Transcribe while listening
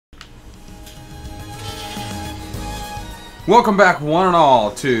Welcome back, one and all,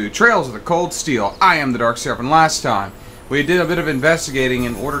 to Trails of the Cold Steel. I am the Dark Serpent. Last time, we did a bit of investigating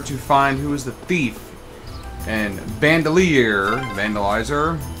in order to find who is the thief and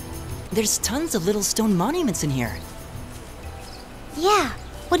vandalizer. There's tons of little stone monuments in here. Yeah,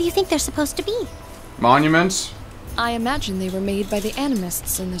 what do you think they're supposed to be? Monuments? I imagine they were made by the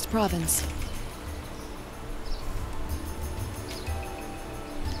animists in this province.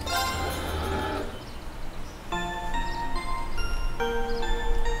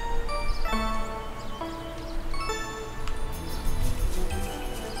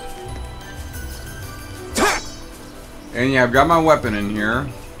 And yeah, I've got my weapon in here.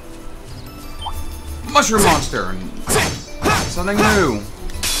 Mushroom monster! Something new.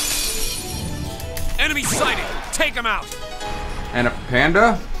 Enemy sighted! Take him out! And a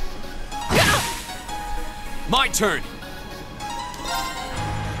panda? My turn!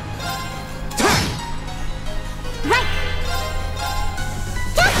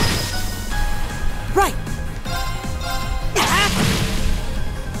 Right!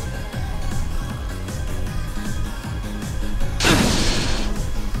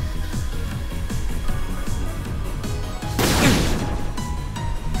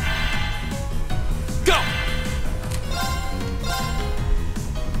 Go!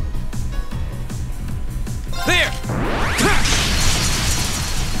 There!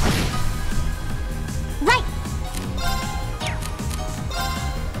 Right!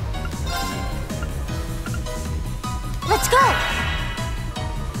 Let's go!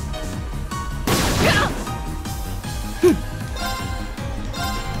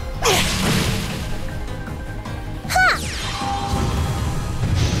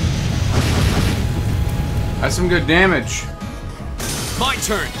 That's some good damage. My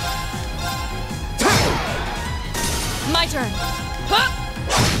turn! My turn! Huh!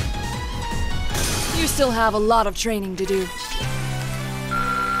 You still have a lot of training to do.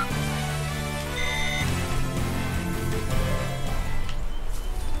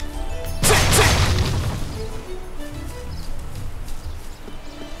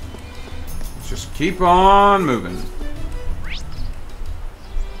 Just keep on moving.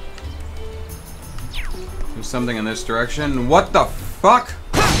 Do something in this direction. What the fuck?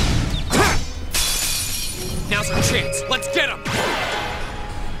 Now's our chance. Let's get him!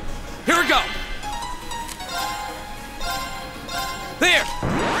 Here we go! There!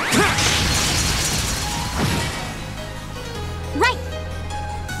 Right!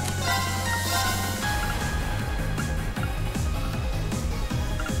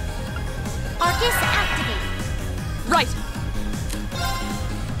 Arcus activate. Right!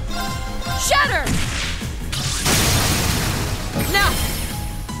 Shatter! Now!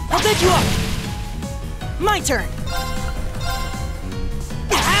 I'll pick you up! My turn!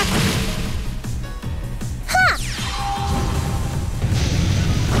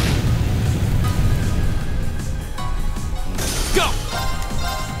 Go!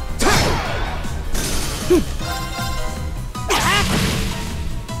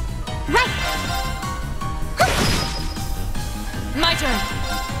 Right! My turn!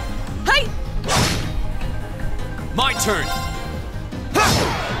 Hey! My turn!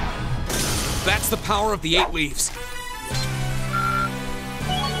 That's the power of the 8 leaves.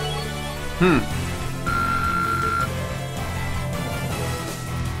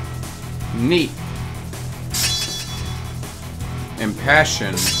 Neat.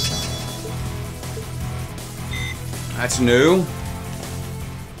 Impassion. That's new.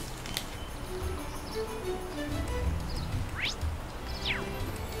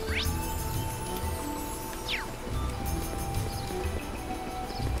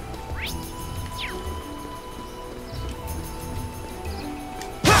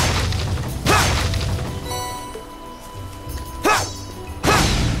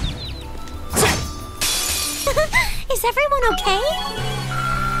 Is everyone okay?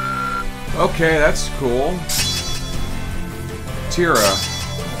 Okay, that's cool. Tira.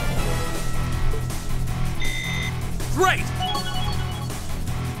 Great!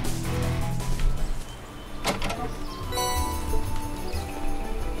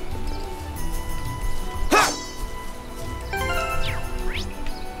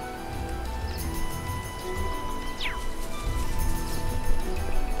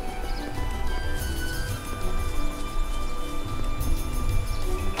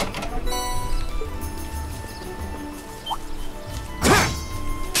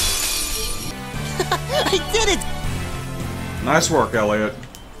 I did it! Nice work, Elliot.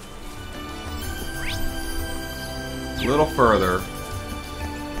 A little further.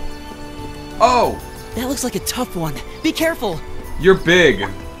 Oh! That looks like a tough one. Be careful! You're big.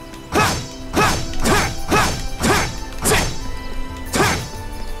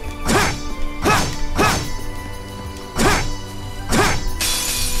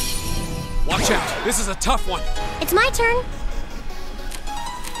 This is a tough one. It's my turn.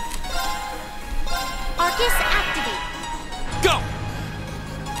 Arcus activate. Go!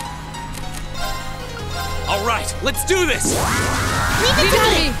 All right, let's do this! Leave it to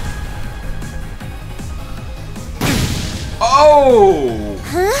me. Oh!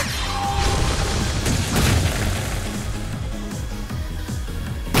 Huh?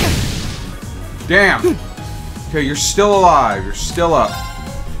 Damn. Okay, you're still alive. You're still up.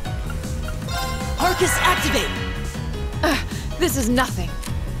 Arcus activate. This is nothing.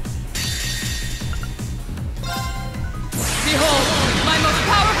 Behold, my most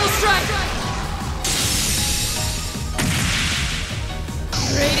powerful strike!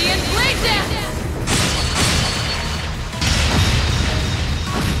 Radiant Blade Dance!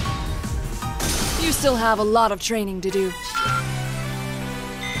 You still have a lot of training to do.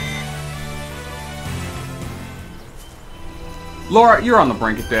 Laura, you're on the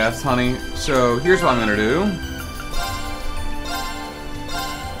brink of death, honey. So here's what I'm gonna do.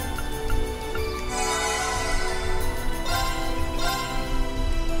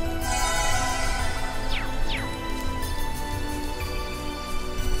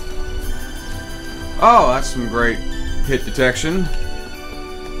 Oh, that's some great hit detection.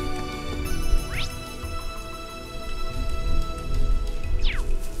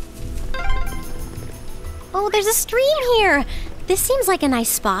 Oh, there's a stream here. This seems like a nice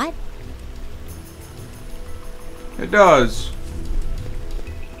spot. It does.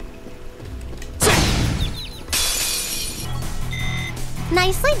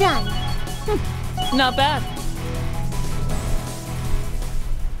 Nicely done. Not bad.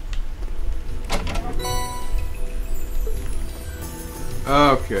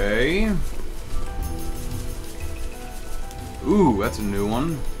 Okay. Ooh, that's a new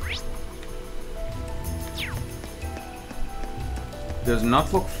one. Does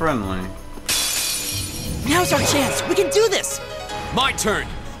not look friendly. Now's our chance. We can do this. My turn.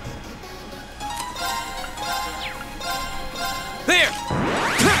 There!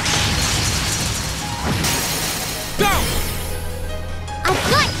 Go! I've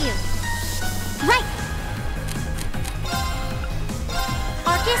got you. Right.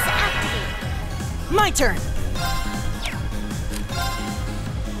 Arcus activate. My turn.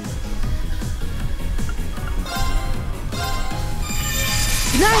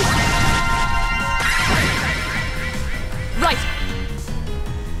 Nice! Right!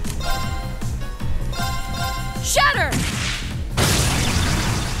 Shatter!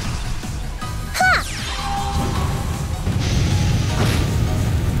 Ha!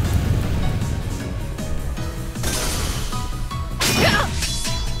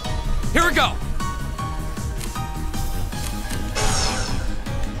 Here we go!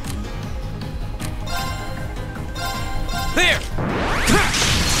 There!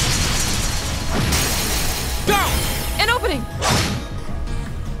 Go! An opening!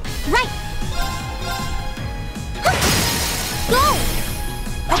 Right. Go!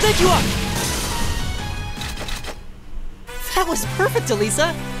 I'll take you up. That was perfect,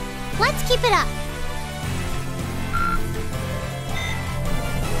 Elisa. Let's keep it up.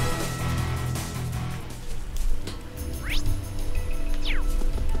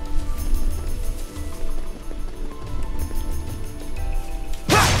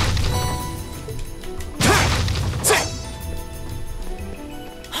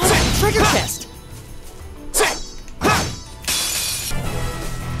 Trigger test.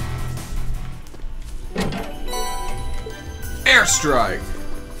 Airstrike.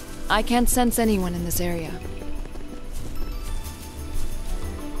 I can't sense anyone in this area.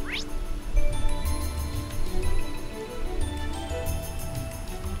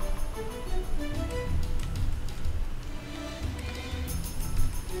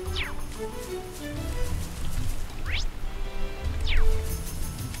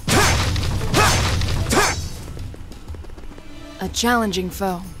 A challenging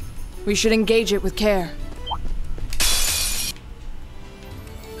foe. We should engage it with care.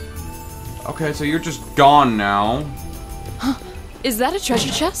 Okay, so you're just gone now. Is that a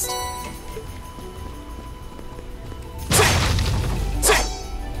treasure chest?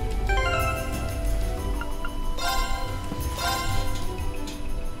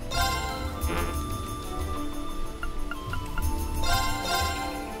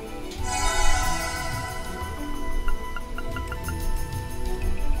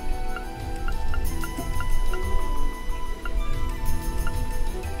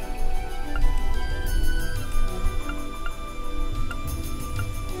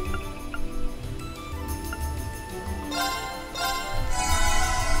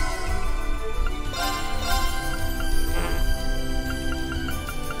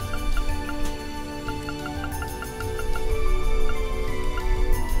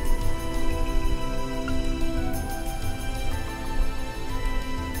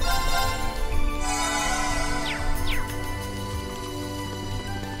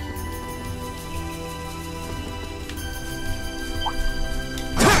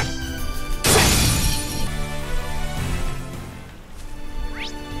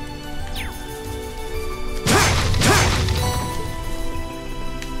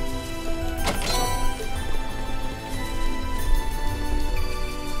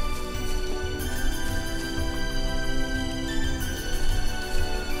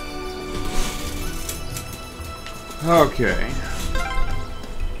 Okay.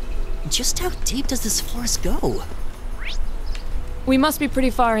 Just how deep does this forest go? We must be pretty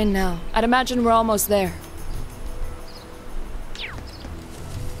far in now. I'd imagine we're almost there.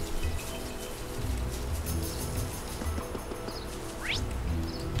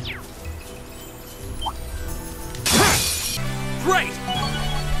 Great!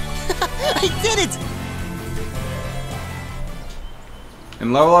 I did it!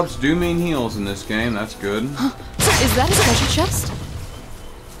 And level ups do mean heals in this game, that's good. Is that a treasure chest?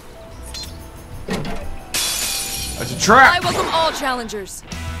 That's a trap! I welcome all challengers.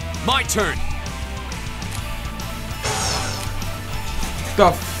 My turn!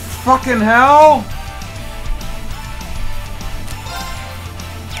 The fucking hell?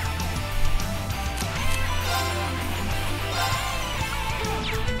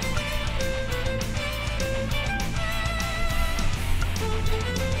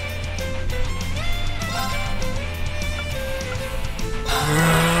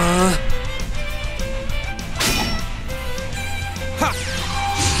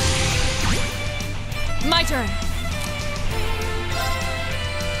 My turn.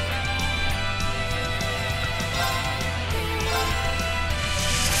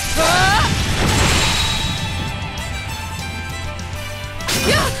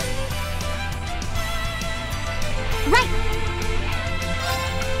 Right!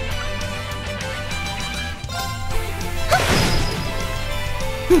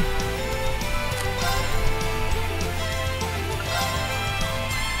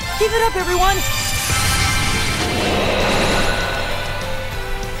 Keep it up, everyone!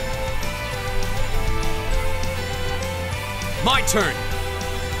 My turn!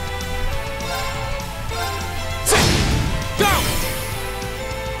 Go!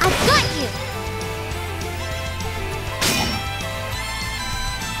 I've got you!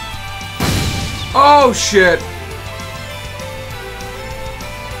 Oh shit!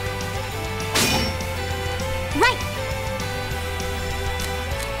 Right!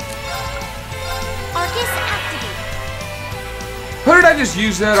 Arcus activate. Who did I just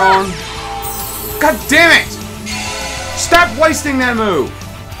use that on? God damn it! Stop wasting that move!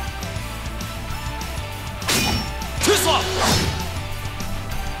 Too slow!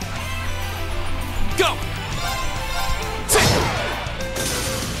 Go!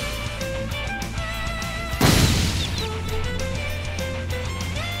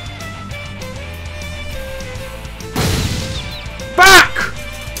 Back!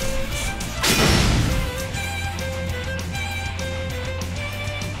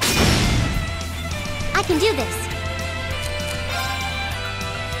 I can do this.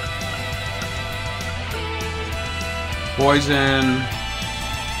 Poison.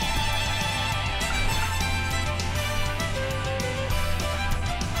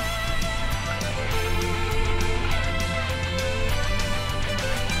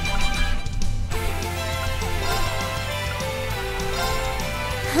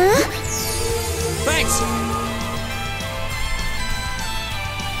 Thanks!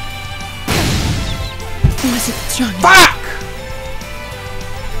 Was it Johnny? Fuck!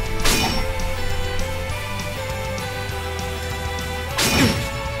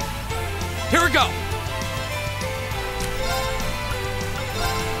 Here we go!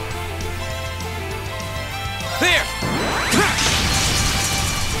 There!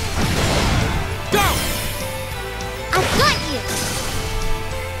 Go! I've got you!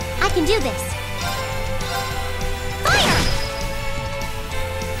 I can do this. Fire!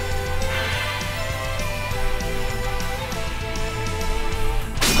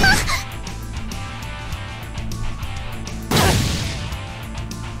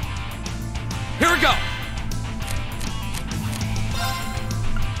 Here we go!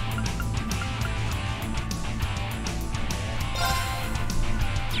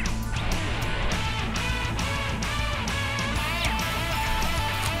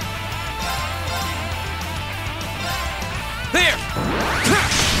 There!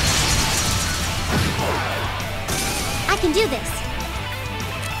 I can do this.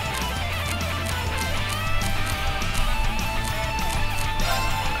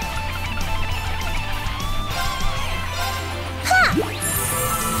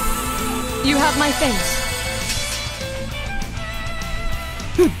 You have my thanks.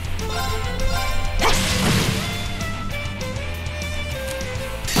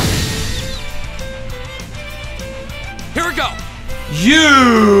 Here we go!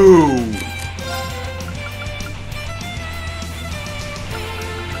 You!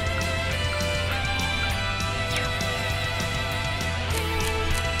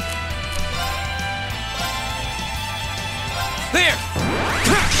 There!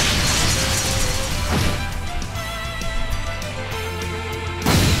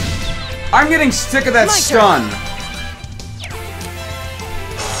 I'm getting sick of that My stun.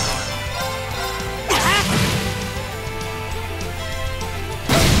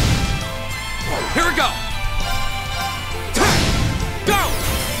 Here we go. Go.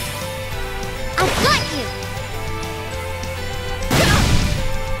 I've got you.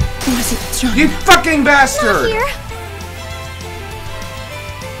 Was it strong? You fucking bastard! Here.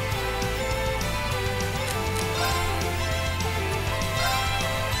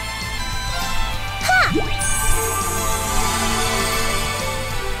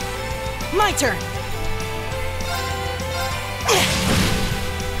 My turn.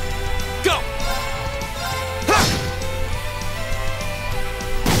 Go.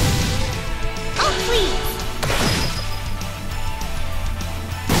 Oh, please.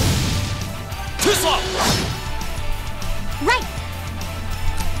 Too slow. Right.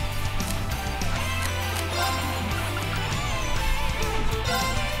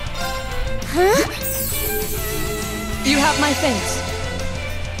 Huh? You have my things.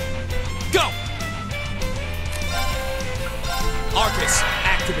 Go. Arcus,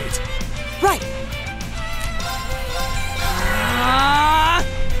 activate. Right. Ah!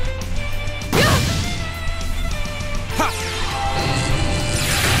 Ha.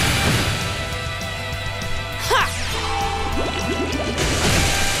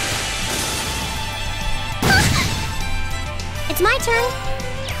 It's my turn.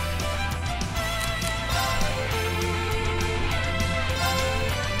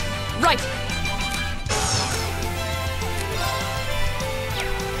 Right.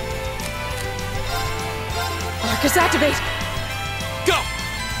 Arcus activate. Go.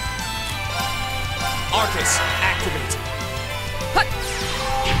 Arcus, activate. Hut.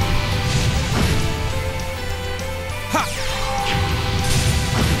 Ha.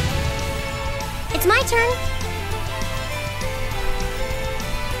 It's my turn.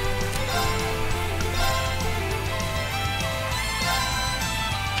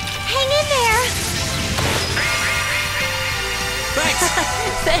 Hang in there. Thanks.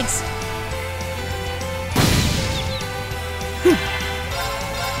 Thanks.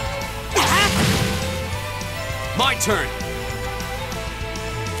 My turn.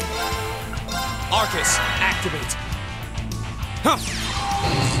 Arcus, activate. Huh.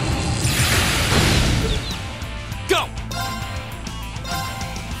 Go.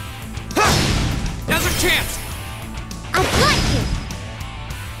 Ha. Now's our chance. I've got you.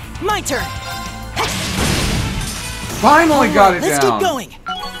 My turn. Finally got it Let's down. keep going.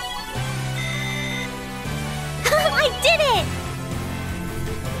 I did it.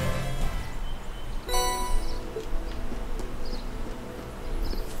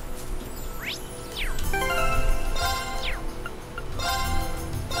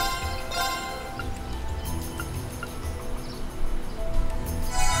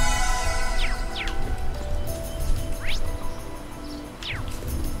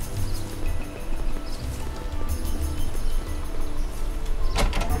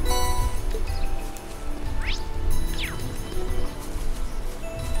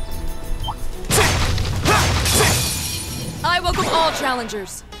 I welcome all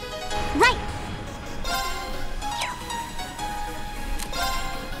challengers. Right.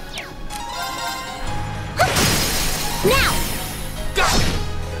 Now. Go.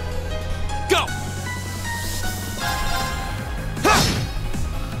 Go. Ha.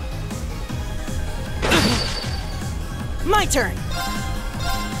 My turn.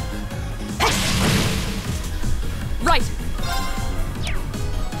 Right.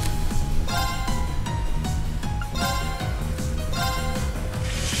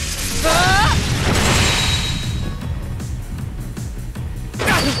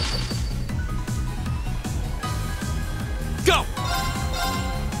 Go.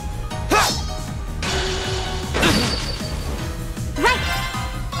 Ha. Right.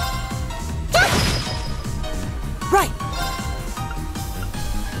 Right.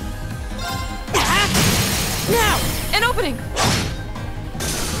 Now. An opening.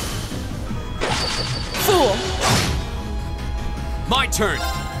 Fool. My turn.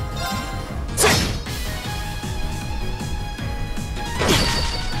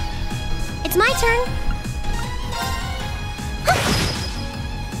 It's my turn.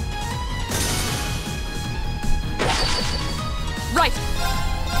 Right.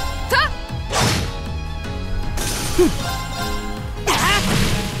 Ta.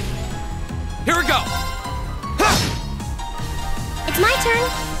 Here we go. Ha. It's my turn.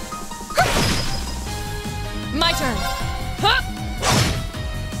 My turn. Huh.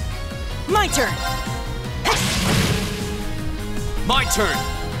 My turn. My turn.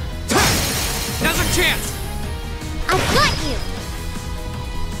 Ha. Now's our chance. I've got you.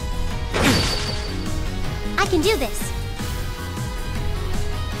 I can do this.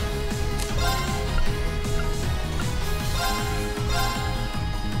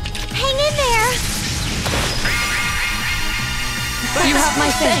 Hang in there! You have my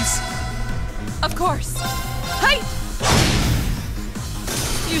thanks. Of course. Hey!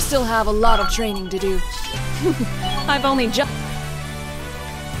 You still have a lot of training to do. I've only just...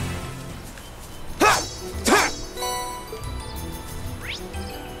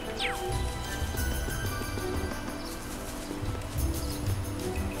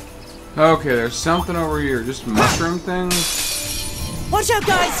 Okay, there's something over here. Just mushroom things. Watch out,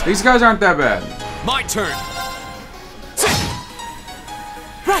 guys! These guys aren't that bad. My turn.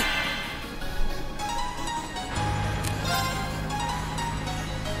 Right!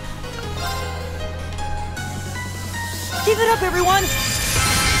 Give it up, everyone!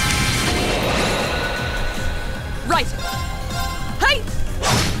 Right! Hey!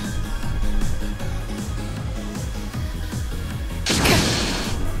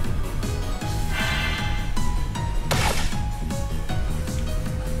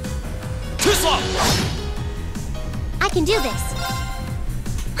 Too slow. I can do this.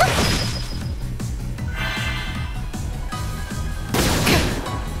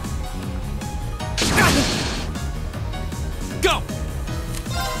 Go.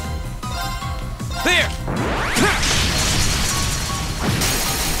 There.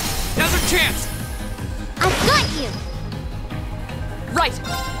 Now's our chance. I've got you! Right!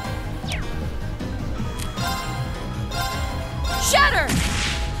 Shatter!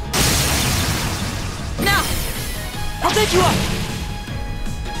 Now! I'll get you up!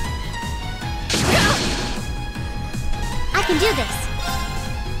 I can do this.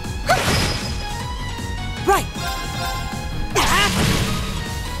 Right!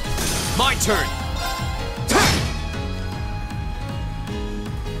 My turn.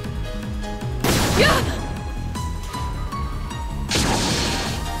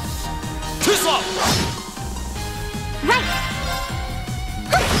 Too slow. Right!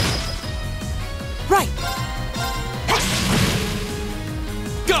 Right!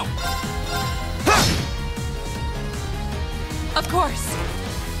 Go. Of course!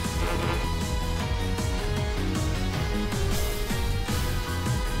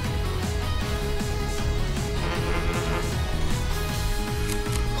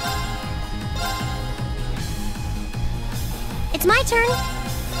 It's my turn.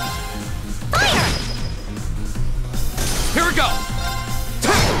 Fire! Here we go.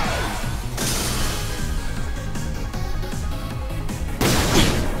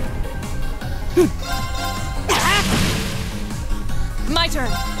 My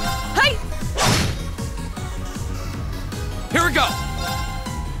turn! Hey! Here we go.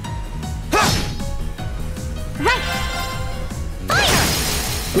 Right! Fire!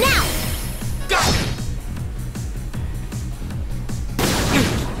 Now! Go.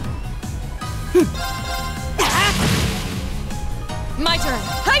 My turn!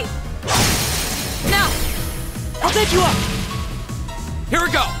 Hey! Now! I'll get you up! Here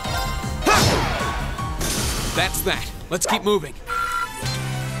we go. That's that. Let's keep moving.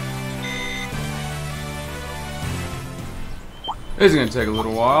 This is gonna take a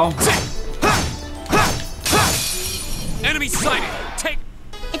little while. Enemy sighted. Take.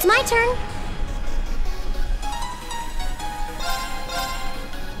 It's my turn.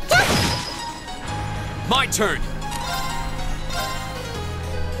 My turn.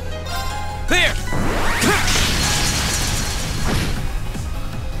 There.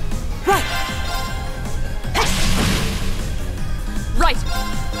 Right! Right!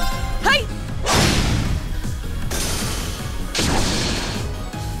 Hey!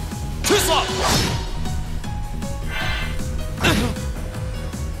 Too slow.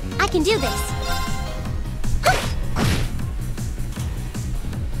 I can do this.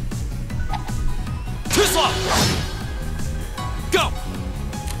 Too slow. Go.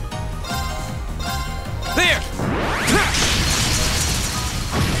 There.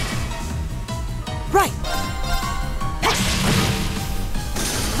 Right!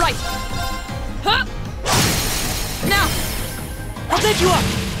 Right! Huh! Now! I'll get you up!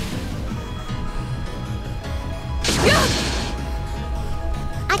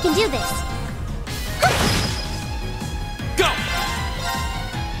 I can do this. Go.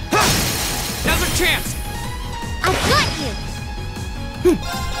 Now's our chance. I've got you!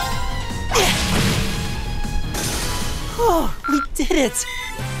 Oh, we did it!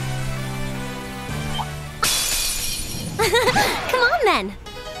 Come on then!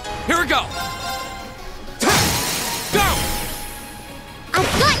 Here we go. Go.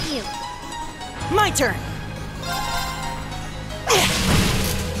 I've got you! My turn!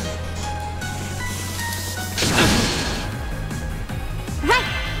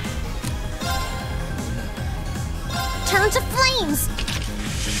 flames!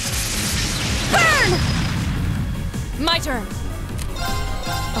 Burn! My turn.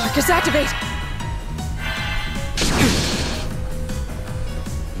 Arcus, activate.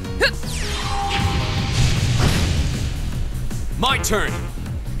 My turn!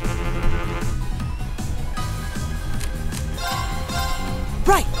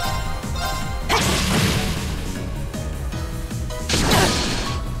 Right!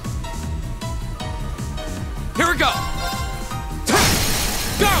 Here we go!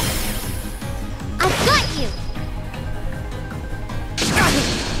 Go! I've got you!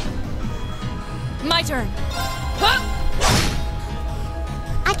 My turn.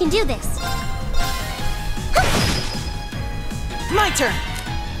 I can do this. My turn!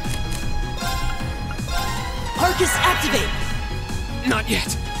 Arcus, activate! Not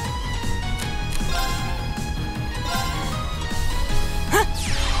yet.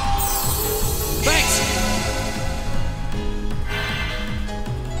 Thanks!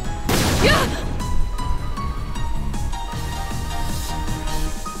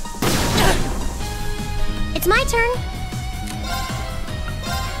 It's my turn.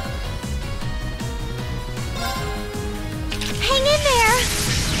 Hang in there!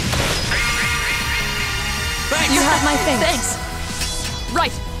 Thanks! You have my thanks.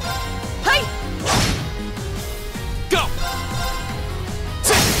 Right. Hey! Go!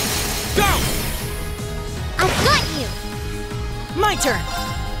 Sit! Go! I've got you! My turn!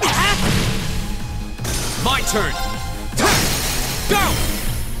 My turn! Go!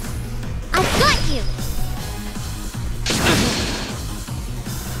 I've got you!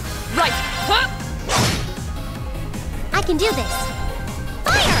 Right. I can do this.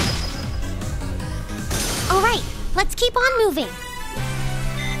 Fire! All right, let's keep on moving.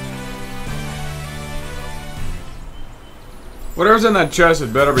 Whatever's in that chest,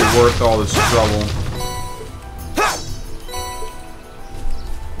 it better be worth all this trouble.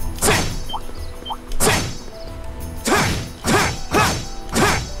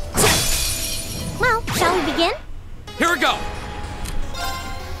 Well, shall we begin? Here we go!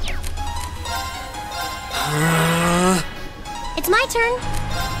 It's my turn.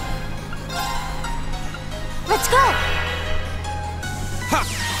 Let's go! Ha!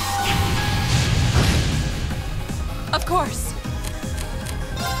 Of course.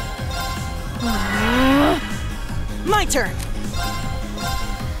 My turn!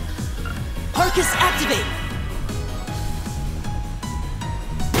 Arcus, activate!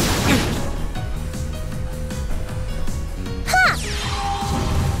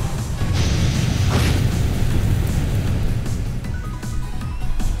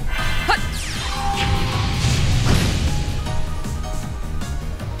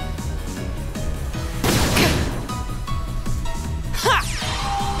 Ha!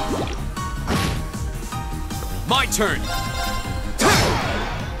 My turn!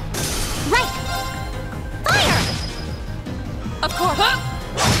 Right! Fire! Of course.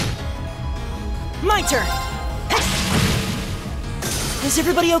 My turn! Is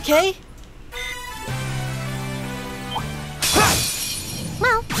everybody okay?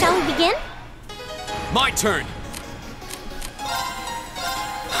 Well, shall we begin? My turn!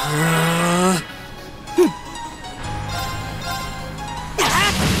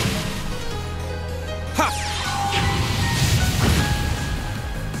 Ha!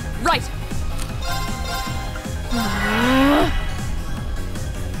 Right.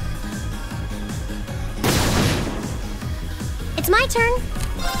 It's my turn.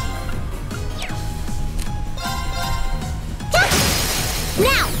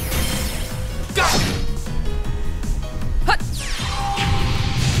 Now! Go! Hut.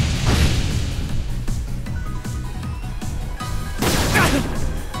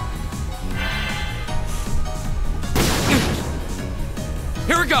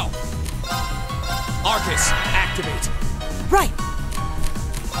 Here we go! Arcus, activate! Right!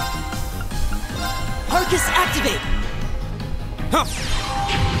 Arcus, activate! Huh.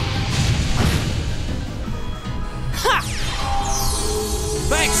 Ha!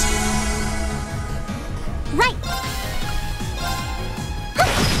 Thanks! Right!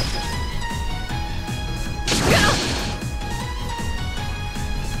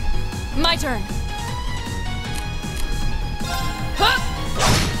 My turn.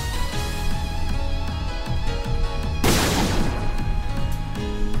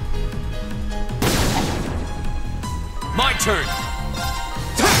 My turn!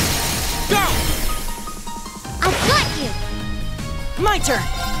 Go! I've got you! My turn!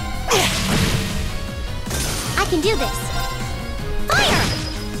 I can do this. Fire!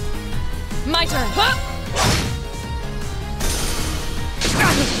 My turn.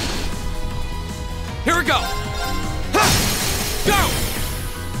 Here we go!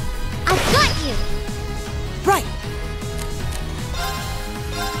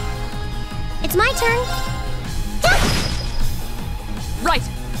 It's my turn. Right!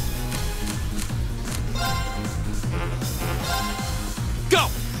 Go!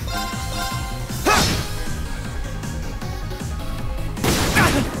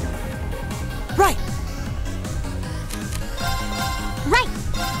 Right! Right.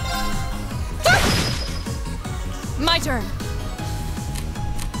 My turn.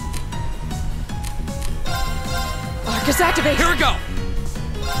 Arcus activate. Here we go!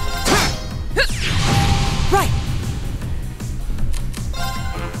 Right!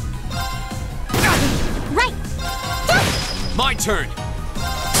 Right. My turn!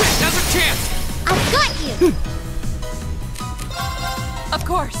 Now's a chance! I've got you. Of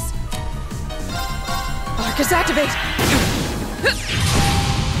course. Arcus activate.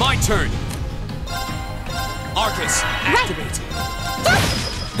 My turn! Arcus, activate!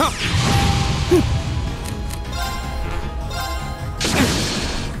 Huh.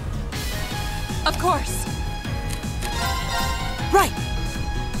 Of course. Right!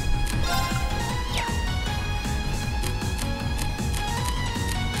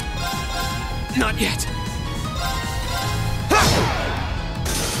 Not yet.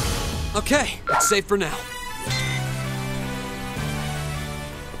 Okay, it's safe for now.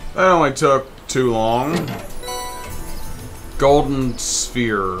 That only took too long. Golden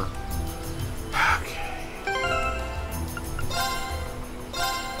sphere. Okay.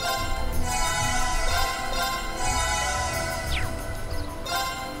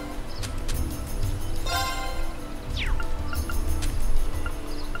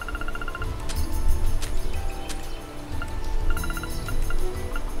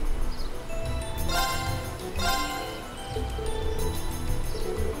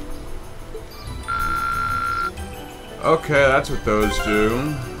 Okay, that's what those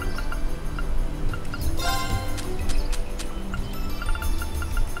do.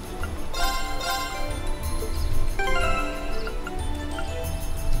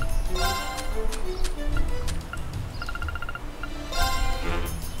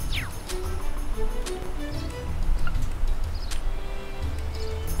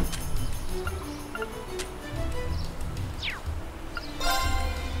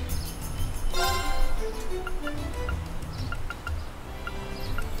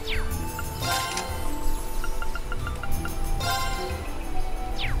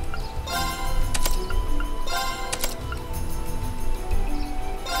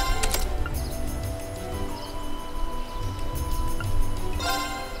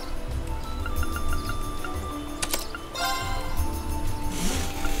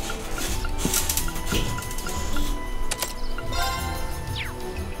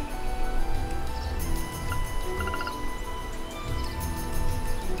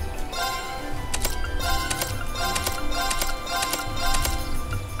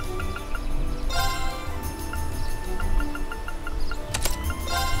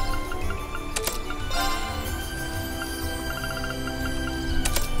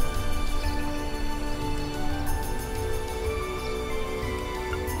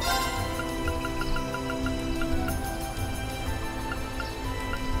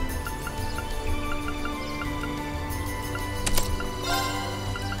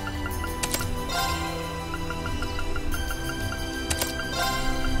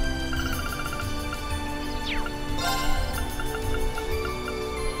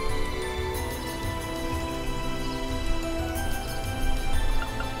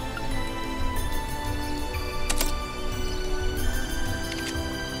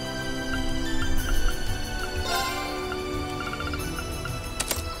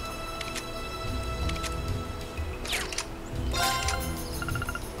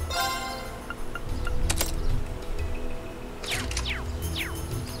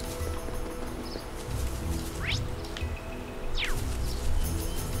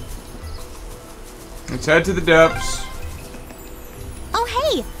 Let's head to the depths. Oh,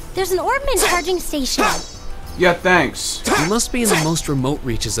 hey, there's an orbman charging station. Yeah, thanks. We must be in the most remote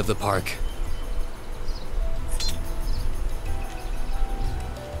reaches of the park.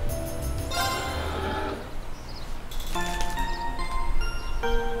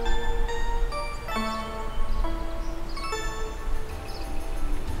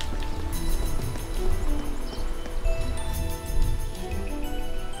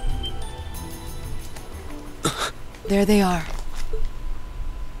 There they are.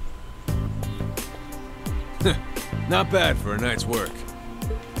 Not bad for a night's work.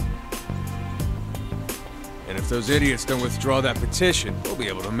 And if those idiots don't withdraw that petition, we'll be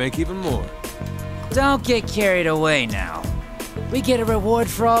able to make even more. Don't get carried away now. We get a reward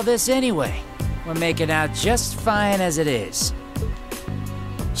for all this anyway. We're making out just fine as it is.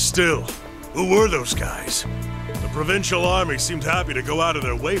 Still, Who were those guys? The provincial army seemed happy to go out of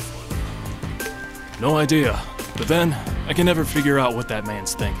their way for them. No idea. But then, I can never figure out what that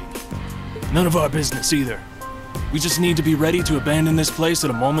man's thinking. None of our business either. We just need to be ready to abandon this place at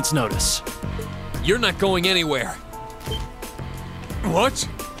a moment's notice. You're not going anywhere. What?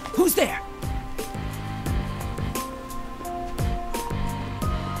 Who's there?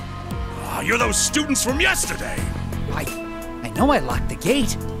 Ah, you're those students from yesterday! I know I locked the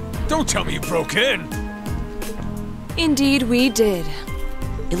gate. Don't tell me you broke in! Indeed, we did.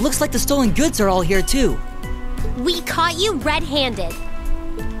 It looks like the stolen goods are all here too. We caught you red-handed.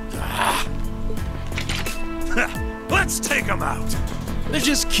 Let's take them out! They're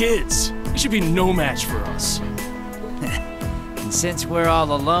just kids. They should be no match for us. And since we're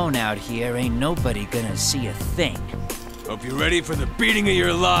all alone out here, ain't nobody gonna see a thing. Hope you're ready for the beating of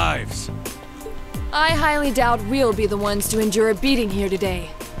your lives. I highly doubt we'll be the ones to endure a beating here today.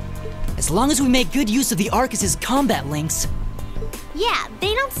 As long as we make good use of the Arcus's combat links. Yeah,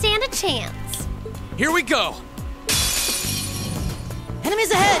 they don't stand a chance. Here we go!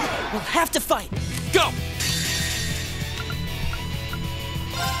 Enemies ahead! We'll have to fight. Go!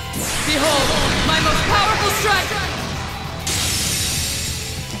 Behold, my most powerful strike!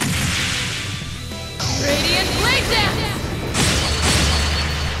 Radiant Blade Dance!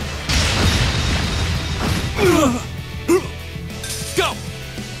 Go!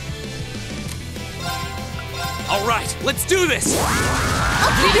 All right, let's do this!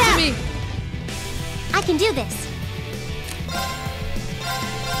 Leave it to me! I can do this.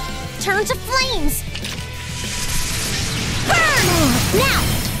 Turn to flames! Burn! Now!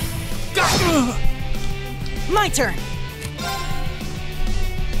 Go! My turn.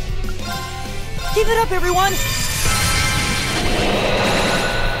 Keep it up, everyone!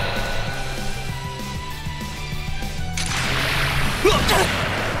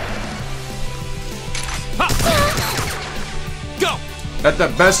 Go! That the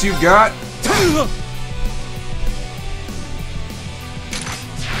best you got?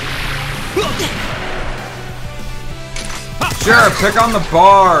 Sure, pick on the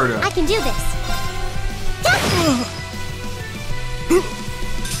bard. I can do this.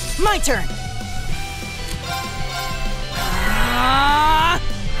 My turn.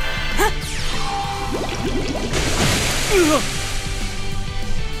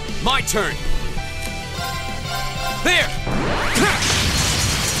 My turn! There!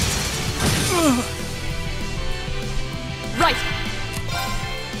 Right!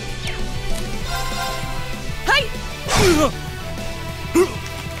 Hey!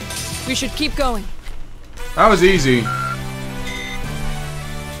 We should keep going. That was easy.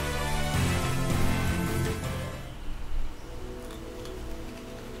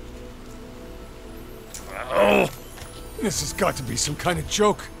 Oh! This has got to be some kind of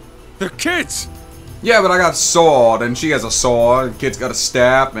joke. They're kids! Yeah, but I got a sword, and she has a sword, the kid's got a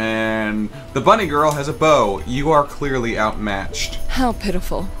staff, and the bunny girl has a bow. You are clearly outmatched. How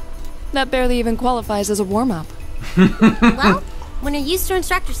pitiful. That barely even qualifies as a warm-up. Well, when you're used to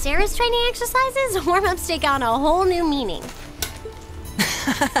Instructor Sarah's training exercises, warm-ups take on a whole new meaning.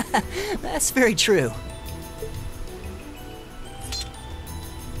 That's very true.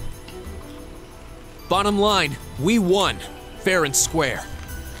 Bottom line, we won. Fair and square.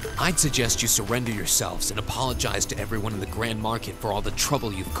 I'd suggest you surrender yourselves and apologize to everyone in the Grand Market for all the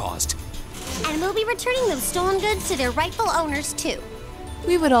trouble you've caused. And we'll be returning those stolen goods to their rightful owners, too.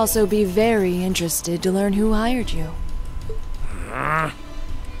 We would also be very interested to learn who hired you.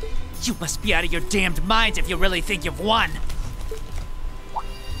 You must be out of your damned minds if you really think you've won.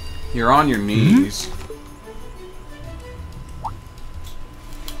 You're on your knees.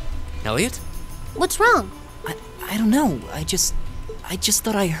 Elliot? What's wrong? I don't know. I just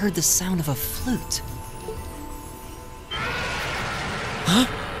thought I heard the sound of a flute. What?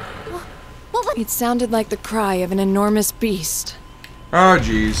 It sounded like the cry of an enormous beast. Oh,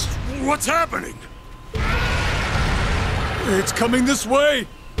 jeez. What's happening? It's coming this way!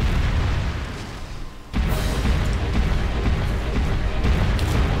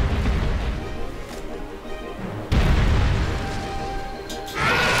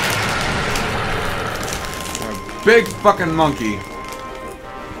 Big fucking monkey.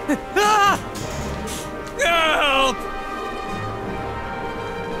 Help!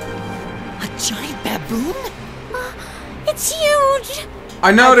 A giant baboon? It's huge! I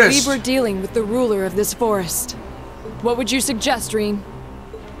I noticed. believe we're dealing with the ruler of this forest. What would you suggest, Reen?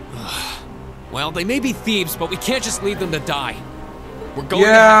 Well, they may be thieves, but we can't just leave them to die. We're going to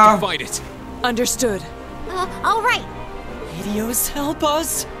Yeah. have to fight it. Understood. All right. Helios, help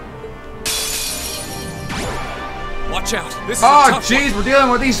us! Watch out. This is a Oh, tough jeez, we're dealing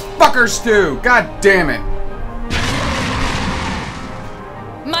with these fuckers too. God damn it.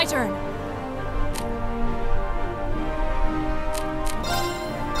 My turn.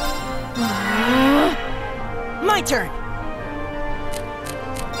 My turn.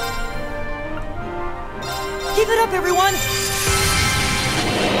 Keep it up, everyone.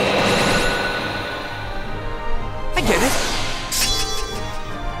 I get it.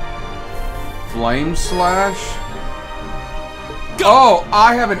 Flame slash? Oh,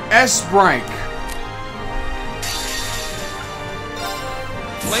 I have an S rank.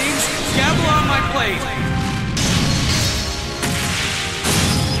 Flames, gavel on my blade.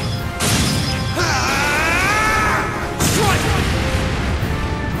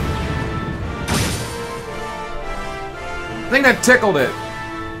 I think that tickled it.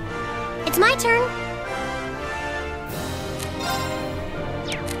 It's my turn.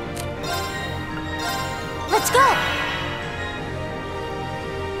 Let's go.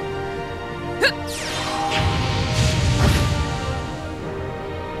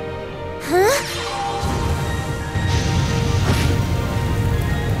 Huh?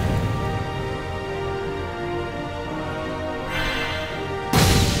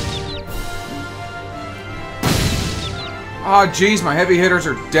 Oh, jeez, my heavy hitters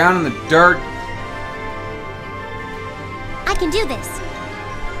are down in the dirt. I can do this.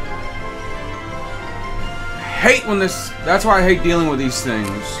 I hate when this... That's why I hate dealing with these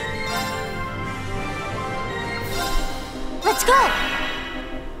things. Let's go.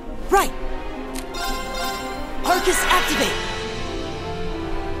 Right. Arcus activate.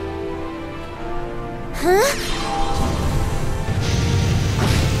 Huh?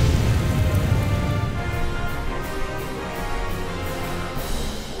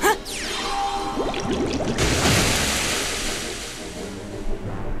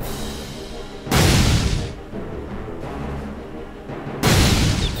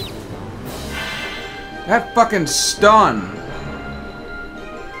 That fucking stun.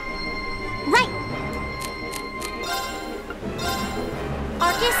 Right.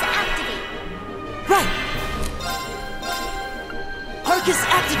 Arcus activate. Right. Arcus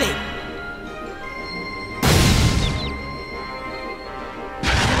activate.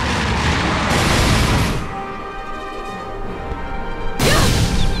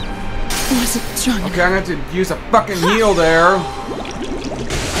 Wasn't strong enough. Okay, I'm gonna have to use a fucking heal there.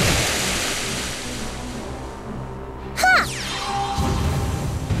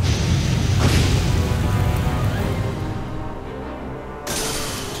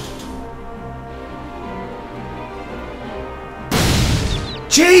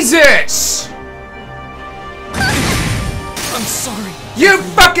 Jesus! I'm sorry. You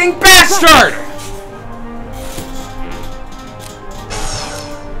fucking bastard!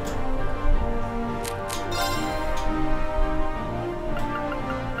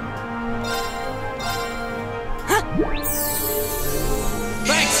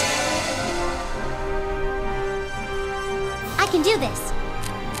 Thanks. I can do this.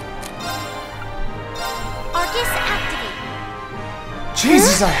 Arcus activate.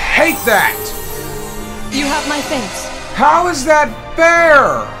 Jesus, I hate that! You have my thanks. How is that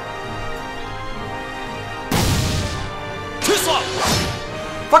fair? Too slow.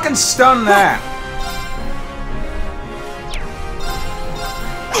 Fucking stun that.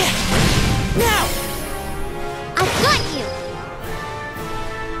 Now. I've got you.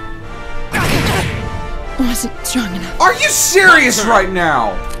 Wasn't strong enough. Are you serious right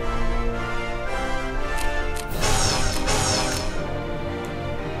now?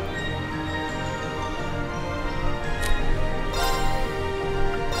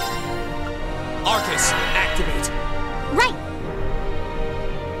 Arcus, activate. Right.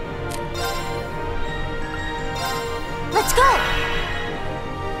 Let's go.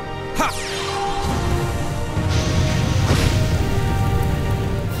 Ha!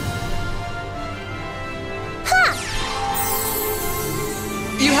 Ha!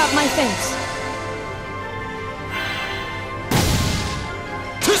 You have my thanks.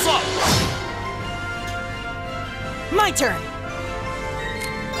 Too slow. My turn.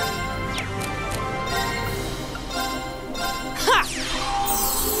 Ha!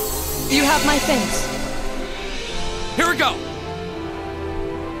 You have my thanks. Here we go.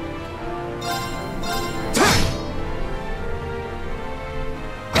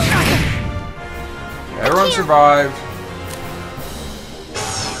 Everyone survived.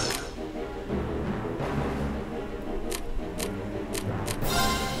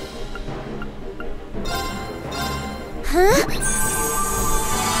 Huh?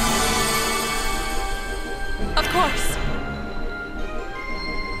 Of course.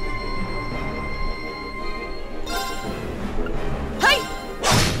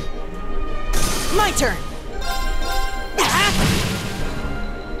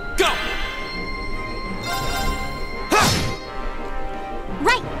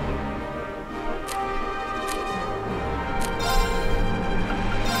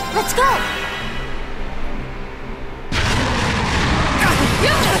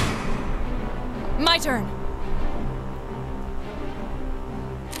 turn.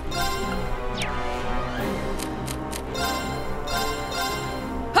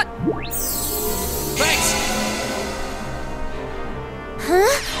 Thanks!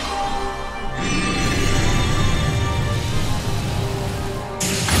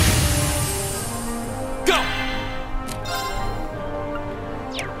 Go!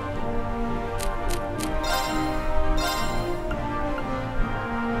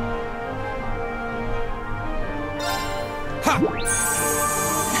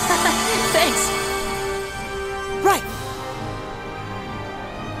 Thanks. Right.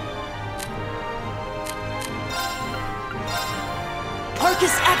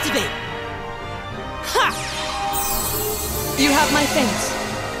 Arcus activate. Ha! You have my thanks.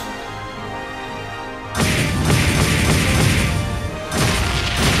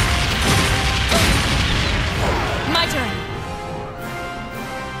 My turn.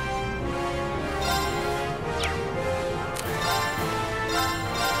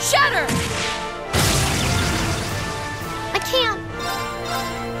 Shatter! I can't.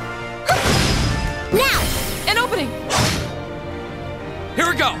 Now! An opening! Here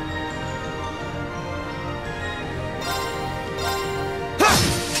we go!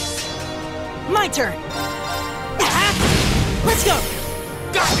 My turn! Let's go!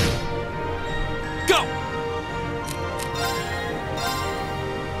 Go! Go!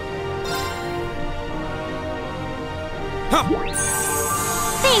 Huh.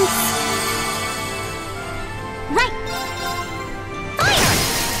 Thanks. Right. Fire!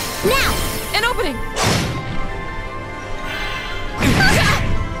 Now! An opening!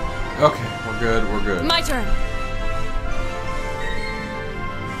 Okay, we're good, we're good. My turn!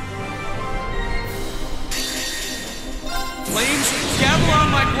 Flames, gather on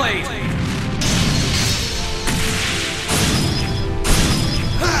my blade!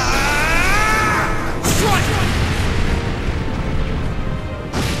 Strike!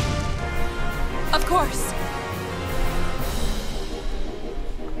 Of course!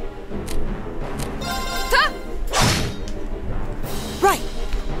 Ta! Right!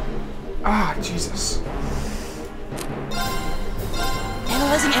 Ah, Jesus.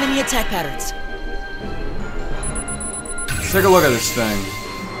 Analyzing enemy attack patterns. Let's take a look at this thing.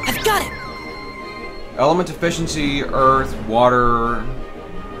 I've got it! Element efficiency, earth, water,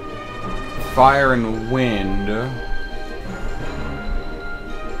 fire, and wind.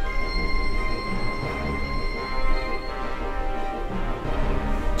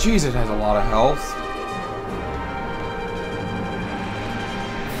 Jeez, it has a lot of health.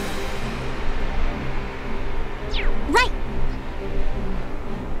 Right!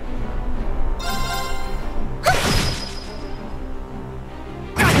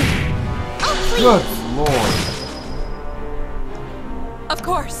 Oh, please! Good lord. Of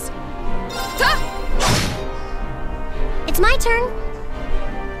course! Ta! It's my turn.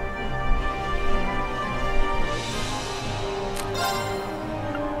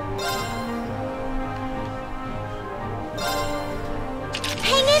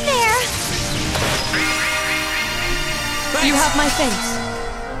 Hang in there. You have my thanks.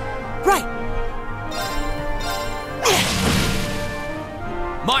 Right!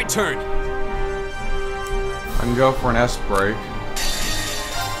 My turn! I can go for an S break.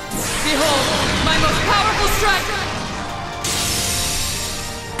 Behold, my most powerful strike!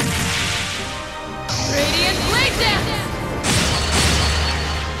 Radiant Blade Dance!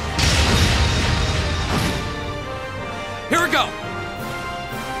 Here we go!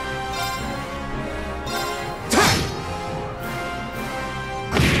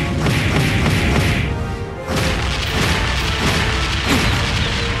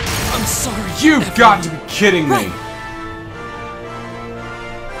 I'm sorry. You've got to be kidding me!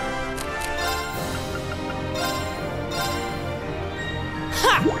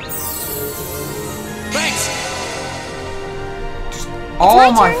 Thanks!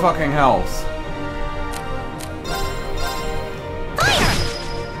 All my turn. fucking health. Fire!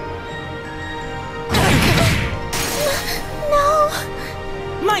 No!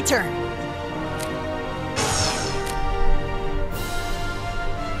 My turn!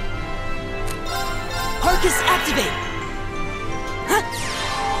 Arcus activate! Huh?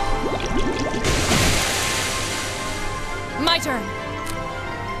 My turn!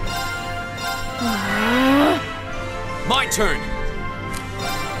 My turn!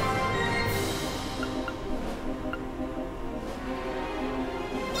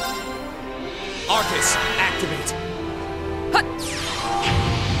 Arcus, activate! Huh.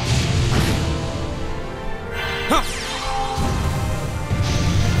 Huh.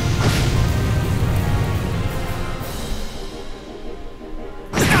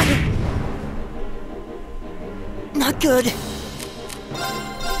 Not good.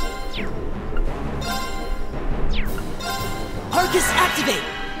 Arcus, activate!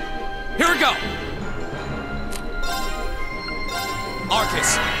 Here we go!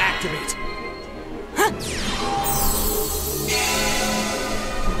 Arcus, activate!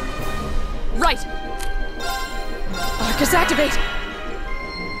 Right! Arcus, activate!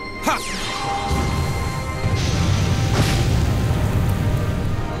 Ha!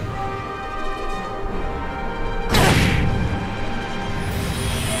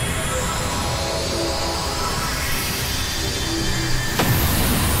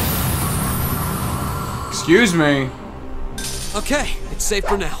 Excuse me. Okay, it's safe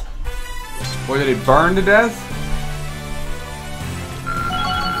for now. Boy, did it burn to death?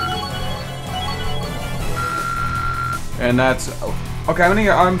 And that's... Okay,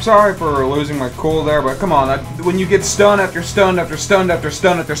 I'm sorry for losing my cool there, but come on. When you get stun after stun after stun after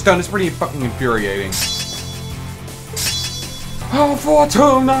stun after stun, it's pretty fucking infuriating. Oh,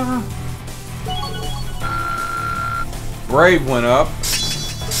 Fortuna! Brave went up.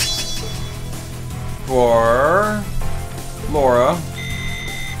 For... Laura.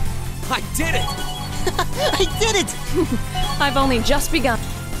 I did it! I did it! I've only just begun.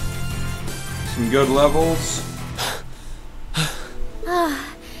 Some good levels.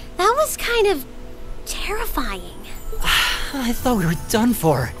 That was kind of terrifying. I thought we were done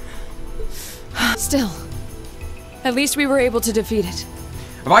for. Still, at least we were able to defeat it.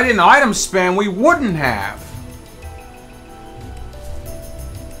 If I didn't item spam, we wouldn't have.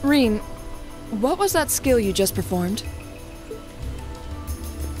 Reen, what was that skill you just performed?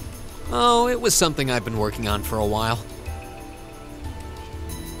 Oh, it was something I've been working on for a while.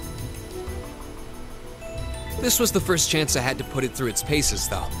 This was the first chance I had to put it through its paces,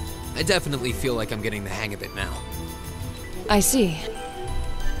 though. I definitely feel like I'm getting the hang of it now. I see.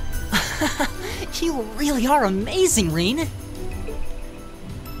 You really are amazing, Reen.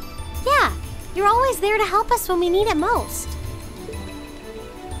 Yeah, you're always there to help us when we need it most.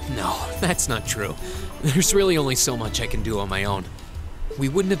 No, that's not true. There's really only so much I can do on my own. We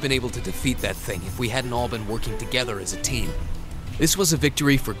wouldn't have been able to defeat that thing if we hadn't all been working together as a team. This was a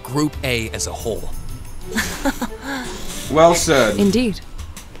victory for Group A as a whole. Well said. Indeed.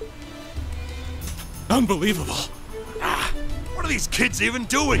 Unbelievable. What are these kids even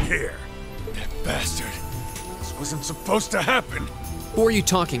doing here? That bastard. This wasn't supposed to happen. Who are you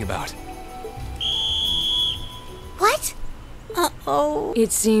talking about? What? Uh-oh.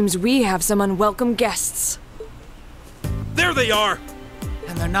 It seems we have some unwelcome guests. There they are!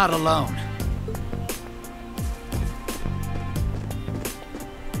 And they're not alone.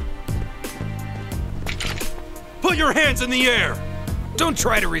 Put your hands in the air! Don't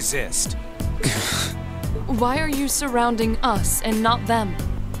try to resist. Why are you surrounding us and not them?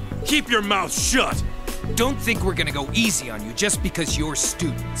 Keep your mouth shut! Don't think we're gonna go easy on you just because you're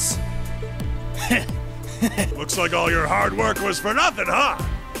students. Looks like all your hard work was for nothing, huh?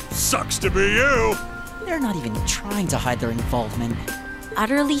 Sucks to be you! They're not even trying to hide their involvement.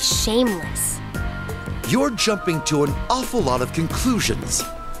 Utterly shameless. You're jumping to an awful lot of conclusions.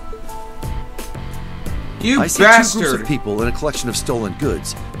 You I see bastard! 2 groups of people and a collection of stolen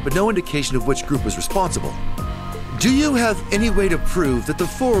goods, but no indication of which group was responsible. Do you have any way to prove that the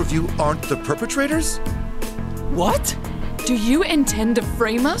 4 of you aren't the perpetrators? What? Do you intend to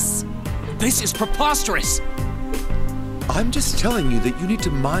frame us? This is preposterous! I'm just telling you that you need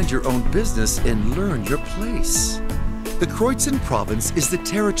to mind your own business and learn your place. The Kreutzen province is the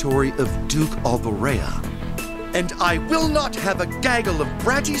territory of Duke Alvarea. And I will not have a gaggle of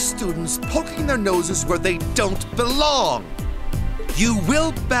bratty students poking their noses where they don't belong. You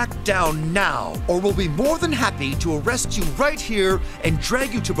will back down now, or we'll be more than happy to arrest you right here and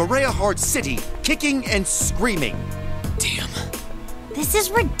drag you to Bereahard City, kicking and screaming. Damn. This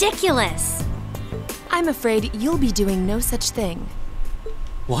is ridiculous. I'm afraid you'll be doing no such thing.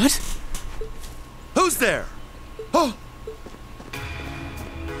 What? Who's there? Oh!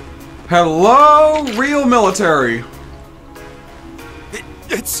 Hello, real military.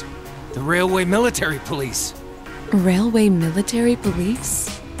 It's the Railway Military Police. Railway Military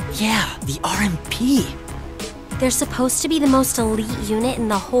Police? Yeah, the RMP. They're supposed to be the most elite unit in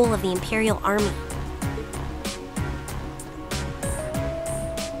the whole of the Imperial Army.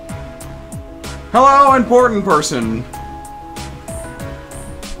 Hello, important person.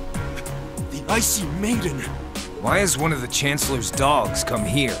 The Icy Maiden. Why has one of the Chancellor's dogs come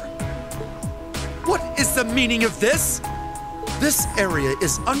here? What is the meaning of this? This area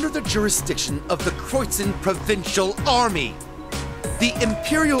is under the jurisdiction of the Kreutzen Provincial Army. The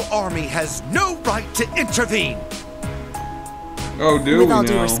Imperial Army has no right to intervene. Oh, do With we all now?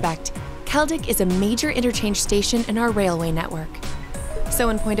 due respect, Keldic is a major interchange station in our railway network. So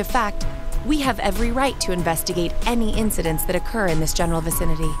in point of fact, we have every right to investigate any incidents that occur in this general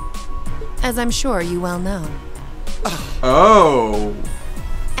vicinity. As I'm sure you well know. Oh.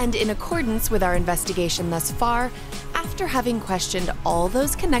 And in accordance with our investigation thus far, after having questioned all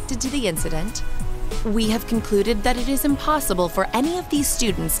those connected to the incident, we have concluded that it is impossible for any of these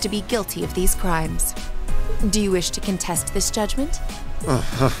students to be guilty of these crimes. Do you wish to contest this judgment?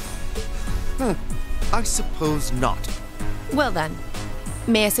 I suppose not. Well then,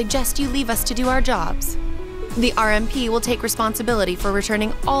 may I suggest you leave us to do our jobs? The RMP will take responsibility for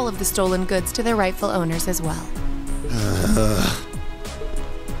returning all of the stolen goods to their rightful owners as well.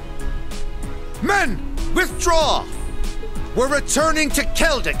 Men, withdraw! We're returning to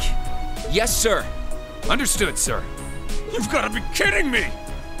Keldic! Yes, sir. Understood, sir. You've got to be kidding me!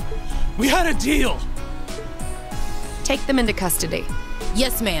 We had a deal! Take them into custody.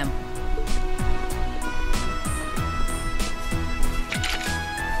 Yes, ma'am.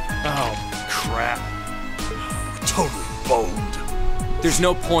 Oh, crap. We're totally boned. There's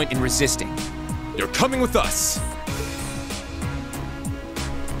no point in resisting. You're coming with us.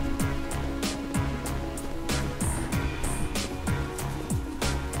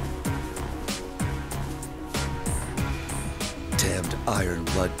 Damned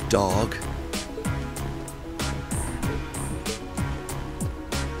Ironblood dog.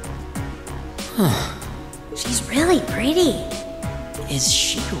 She's really pretty. Is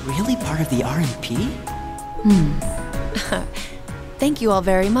she really part of the RMP? Thank you all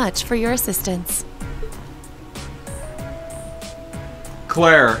very much for your assistance.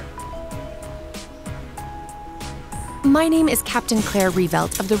 Claire. My name is Captain Claire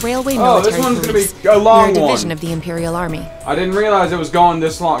Revelt of the Railway Oh, Military this one's Police. gonna be a long We're a division one. of the Imperial Army. I didn't realize it was going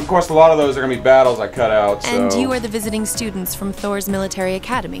this long. Of course, a lot of those are gonna be battles I cut out, so... And you are the visiting students from Thor's Military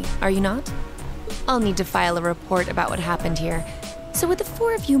Academy, are you not? I'll need to file a report about what happened here. So would the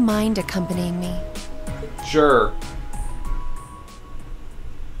four of you mind accompanying me? Sure.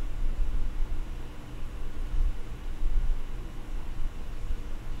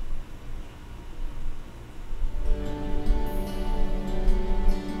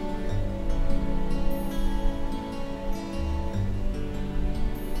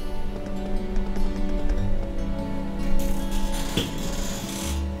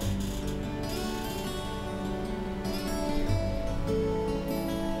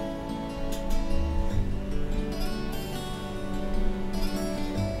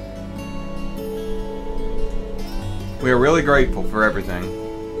 We are really grateful for everything.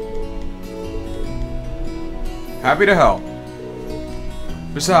 Happy to help.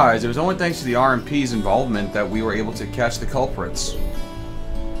 Besides, it was only thanks to the RMP's involvement that we were able to catch the culprits.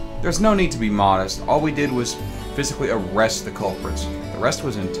 There's no need to be modest. All we did was physically arrest the culprits. The rest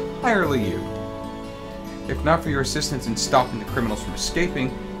was entirely you. If not for your assistance in stopping the criminals from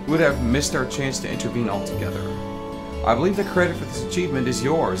escaping, we would have missed our chance to intervene altogether. I believe the credit for this achievement is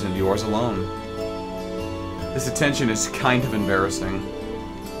yours and yours alone. This attention is kind of embarrassing.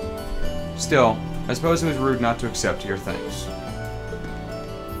 Still, I suppose it was rude not to accept your thanks.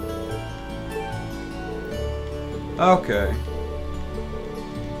 Okay.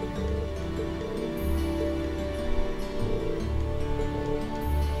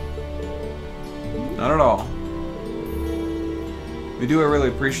 Not at all. We do really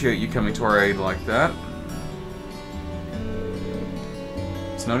appreciate you coming to our aid like that.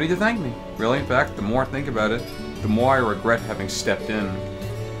 It's no need to thank me. Really, in fact, the more I think about it, the more I regret having stepped in.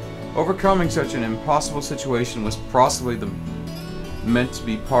 Overcoming such an impossible situation was possibly meant to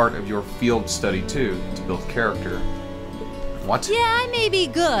be part of your field study too, to build character. What? Yeah, I may be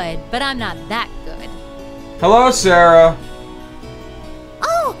good, but I'm not that good. Hello, Sarah!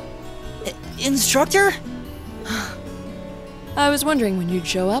 Oh! Instructor? I was wondering when you'd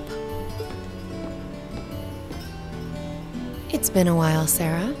show up. It's been a while,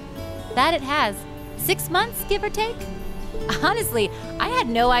 Sarah. That it has. 6 months, give or take? Honestly, I had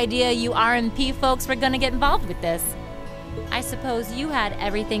no idea you RMP folks were gonna get involved with this. I suppose you had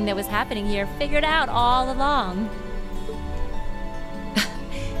everything that was happening here figured out all along.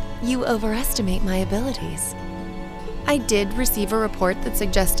 You overestimate my abilities. I did receive a report that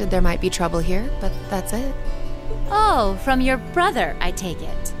suggested there might be trouble here, but that's it. Oh, from your brother, I take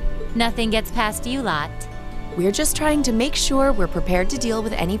it. Nothing gets past you lot. We're just trying to make sure we're prepared to deal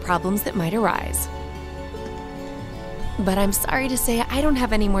with any problems that might arise. But I'm sorry to say I don't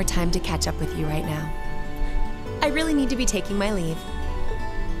have any more time to catch up with you right now. I really need to be taking my leave.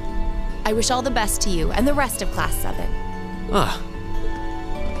 I wish all the best to you and the rest of Class 7. Ah.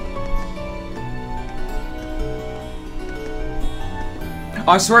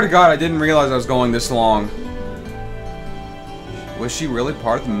 I swear to God, I didn't realize I was going this long. Was she really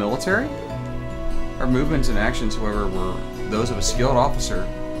part of the military? Her movements and actions, however, were those of a skilled officer,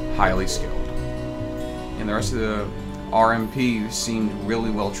 highly skilled. And the rest of the RMP seemed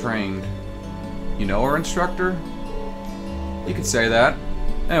really well trained. You know her instructor? You could say that.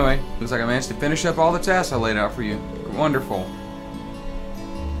 Anyway, looks like I managed to finish up all the tasks I laid out for you. Wonderful.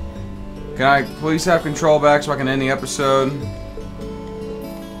 Can I please have control back so I can end the episode?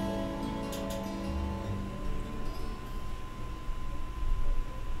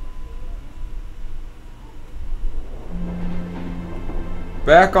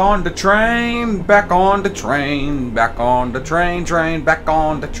 Back on the train, back on the train, back on the train, back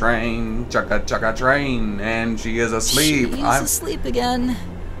on the train, chugga chugga train, and she is asleep. She's asleep again.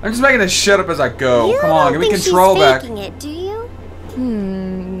 I'm just making this shut up as I go. You Come on, give me control back. She's faking it, do you?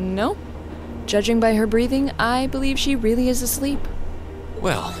 Nope. Judging by her breathing, I believe she really is asleep.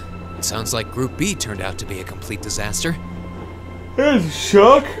 Well, it sounds like Group B turned out to be a complete disaster. It's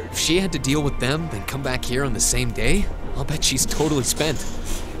shook. If she had to deal with them, then come back here on the same day, I'll bet she's totally spent.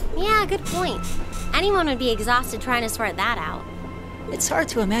 Yeah, good point. Anyone would be exhausted trying to sort that out. It's hard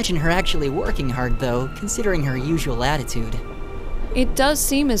to imagine her actually working hard, though, considering her usual attitude. It does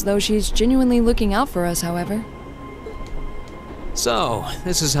seem as though she's genuinely looking out for us, however. So,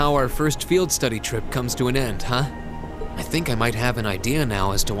 this is how our first field study trip comes to an end, huh? I think I might have an idea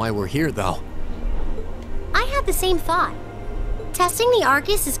now as to why we're here, though. I had the same thought. Testing the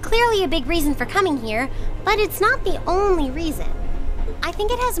Arcus is clearly a big reason for coming here, but it's not the only reason. I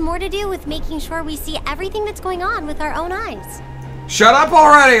think it has more to do with making sure we see everything that's going on with our own eyes. Shut up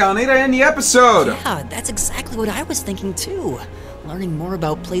already! I'll need to end the episode! Yeah, that's exactly what I was thinking too. Learning more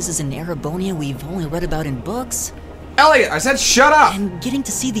about places in Erebonia we've only read about in books. Elliot, I said shut up! And getting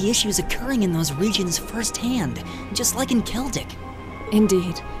to see the issues occurring in those regions firsthand, just like in Celtic.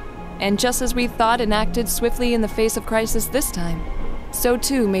 Indeed. And just as we thought and acted swiftly in the face of crisis this time, so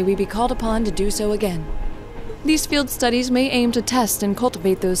too may we be called upon to do so again. These field studies may aim to test and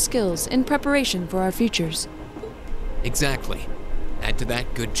cultivate those skills in preparation for our futures. Exactly. Add to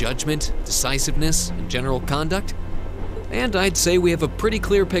that good judgment, decisiveness, and general conduct, and I'd say we have a pretty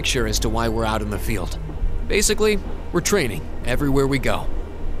clear picture as to why we're out in the field. Basically, we're training everywhere we go.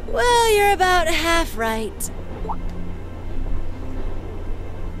 Well, you're about half right.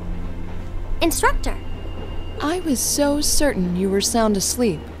 Instructor. I was so certain you were sound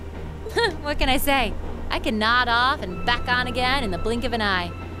asleep. What can I say? I can nod off and back on again in the blink of an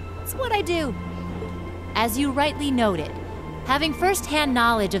eye. It's what I do. As you rightly noted, having first-hand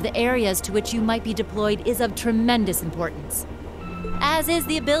knowledge of the areas to which you might be deployed is of tremendous importance, as is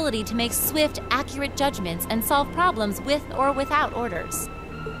the ability to make swift, accurate judgments and solve problems with or without orders.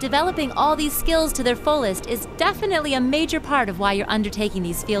 Developing all these skills to their fullest is definitely a major part of why you're undertaking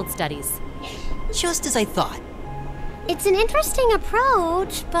these field studies. Just as I thought. It's an interesting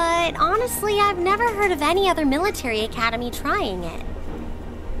approach, but honestly, I've never heard of any other military academy trying it.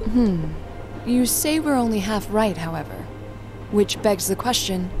 You say we're only half right, however. Which begs the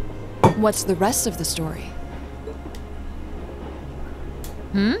question, what's the rest of the story?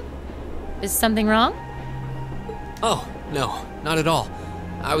 Is something wrong? Oh, no, not at all.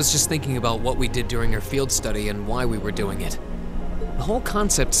 I was just thinking about what we did during our field study and why we were doing it. The whole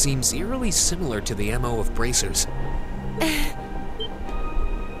concept seems eerily similar to the MO of bracers.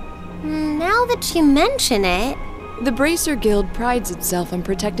 Now that you mention it... The Bracer Guild prides itself on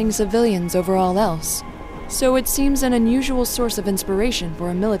protecting civilians over all else, so it seems an unusual source of inspiration for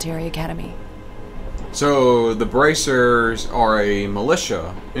a military academy. So, the Bracers are a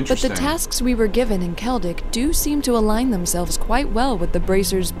militia. Interesting. But the tasks we were given in Celtic do seem to align themselves quite well with the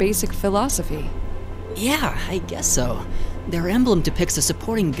Bracers' basic philosophy. Yeah, I guess so. Their emblem depicts a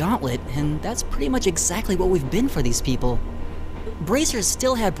supporting gauntlet, and that's pretty much exactly what we've been for these people. Bracers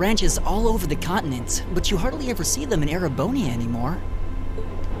still have branches all over the continent, but you hardly ever see them in Erebonia anymore.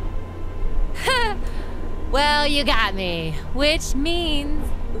 Well, you got me. Which means...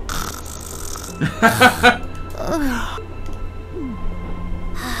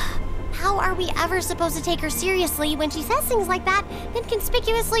 How are we ever supposed to take her seriously when she says things like that, then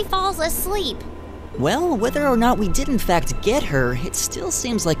conspicuously falls asleep? Well, whether or not we did in fact get her, it still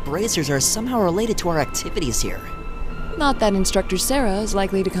seems like Bracers are somehow related to our activities here. Not that Instructor Sarah is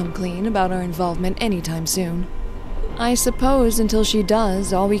likely to come clean about our involvement anytime soon. I suppose until she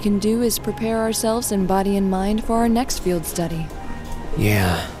does, all we can do is prepare ourselves in body and mind for our next field study.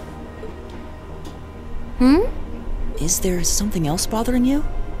 Yeah. Is there something else bothering you?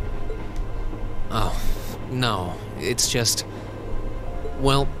 Oh, no. It's just...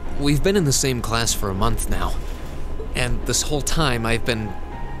 Well, we've been in the same class for a month now. And this whole time, I've been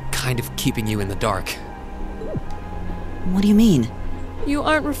kind of keeping you in the dark. What do you mean? You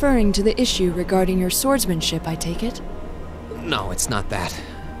aren't referring to the issue regarding your swordsmanship, I take it? No, it's not that.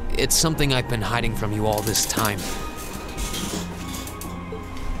 It's something I've been hiding from you all this time.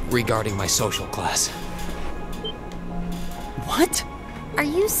 Regarding my social class. What? Are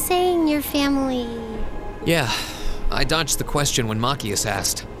you saying your family... Yeah, I dodged the question when Machias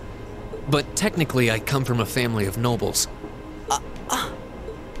asked. But technically, I come from a family of nobles.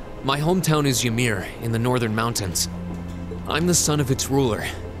 My hometown is Ymir, in the northern mountains. I'm the son of its ruler,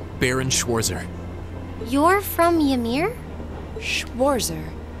 Baron Schwarzer. You're from Ymir? Schwarzer.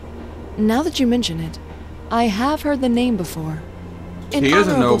 Now that you mention it, I have heard the name before. An He is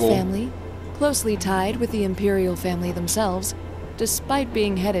a honorable noble. family, closely tied with the imperial family themselves, despite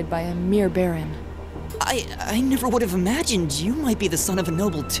being headed by a mere baron. I never would have imagined you might be the son of a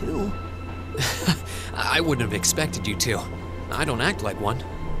noble too. I wouldn't have expected you to. I don't act like one.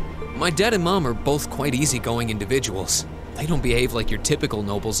 My dad and mom are both quite easygoing individuals. They don't behave like your typical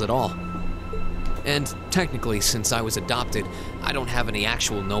nobles at all. And technically, since I was adopted, I don't have any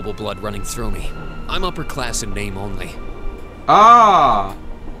actual noble blood running through me. I'm upper class in name only. Ah!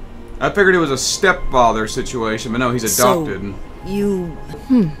 I figured it was a stepfather situation, but no, he's adopted. So, you...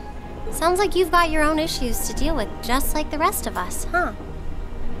 Sounds like you've got your own issues to deal with, just like the rest of us, huh?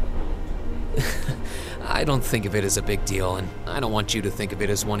 I don't think of it as a big deal, and I don't want you to think of it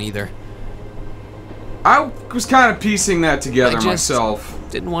as one either. I was kind of piecing that together I just myself.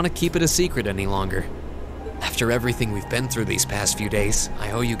 Didn't want to keep it a secret any longer. After everything we've been through these past few days,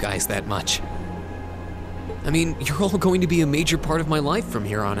 I owe you guys that much. I mean, you're all going to be a major part of my life from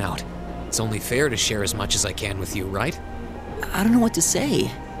here on out. It's only fair to share as much as I can with you, right? I don't know what to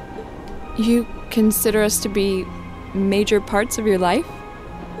say. You consider us to be major parts of your life?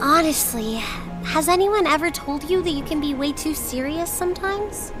 Honestly, has anyone ever told you that you can be way too serious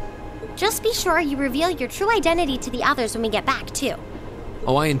sometimes? Just be sure you reveal your true identity to the others when we get back, too.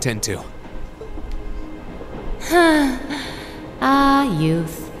 Oh, I intend to. Ah,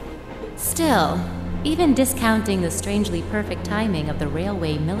 youth. Still, even discounting the strangely perfect timing of the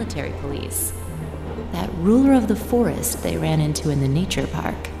railway military police, that ruler of the forest they ran into in the nature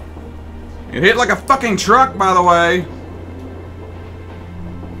park. It hit like a fucking truck, by the way.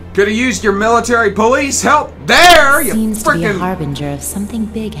 Could have used your military police help there, you Seems to be a frickin'... harbinger of something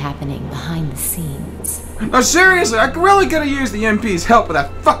big happening behind the scenes. No, seriously, I really could have used the MP's help with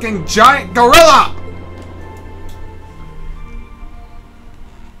that fucking giant gorilla!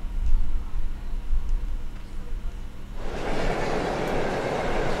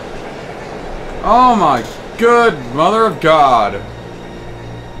 Oh my good mother of God.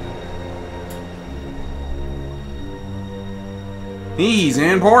 He's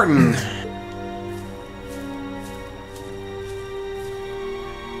important.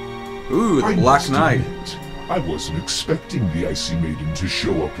 Ooh, the Black Knight. I wasn't expecting the Icy Maiden to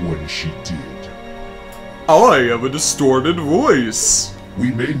show up when she did. I have a distorted voice.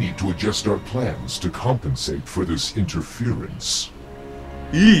 We may need to adjust our plans to compensate for this interference.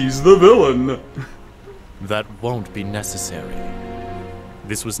 He's the villain. That won't be necessary.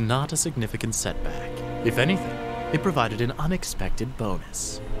 This was not a significant setback. If anything, it provided an unexpected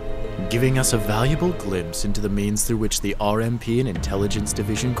bonus, giving us a valuable glimpse into the means through which the RMP and Intelligence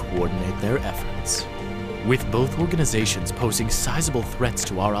Division coordinate their efforts. With both organizations posing sizable threats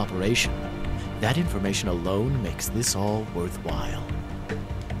to our operation, that information alone makes this all worthwhile.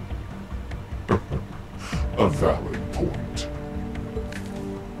 A valid point.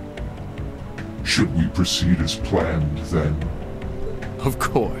 Should we proceed as planned, then? Of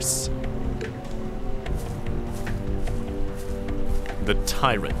course. The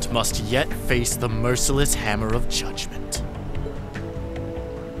tyrant must yet face the merciless hammer of judgment.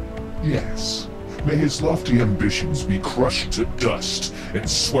 Yes. May his lofty ambitions be crushed to dust and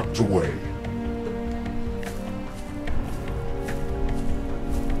swept away.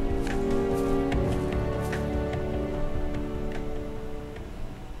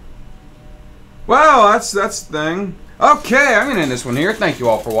 Well, that's the thing. Okay, I'm gonna end this one here. Thank you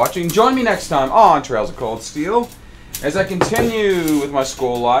all for watching. Join me next time on Trails of Cold Steel as I continue with my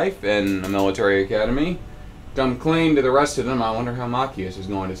school life in a military academy. Come clean to the rest of them. I wonder how Machias is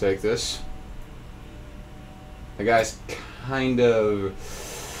going to take this. The guy's kind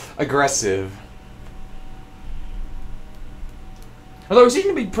of aggressive. Although he seems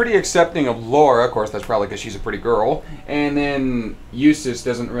to be pretty accepting of Laura. Of course, that's probably because she's a pretty girl. And then Eustace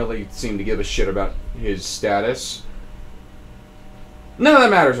doesn't really seem to give a shit about his status. None of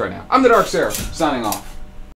that matters right now. I'm the Dark Seraph, signing off.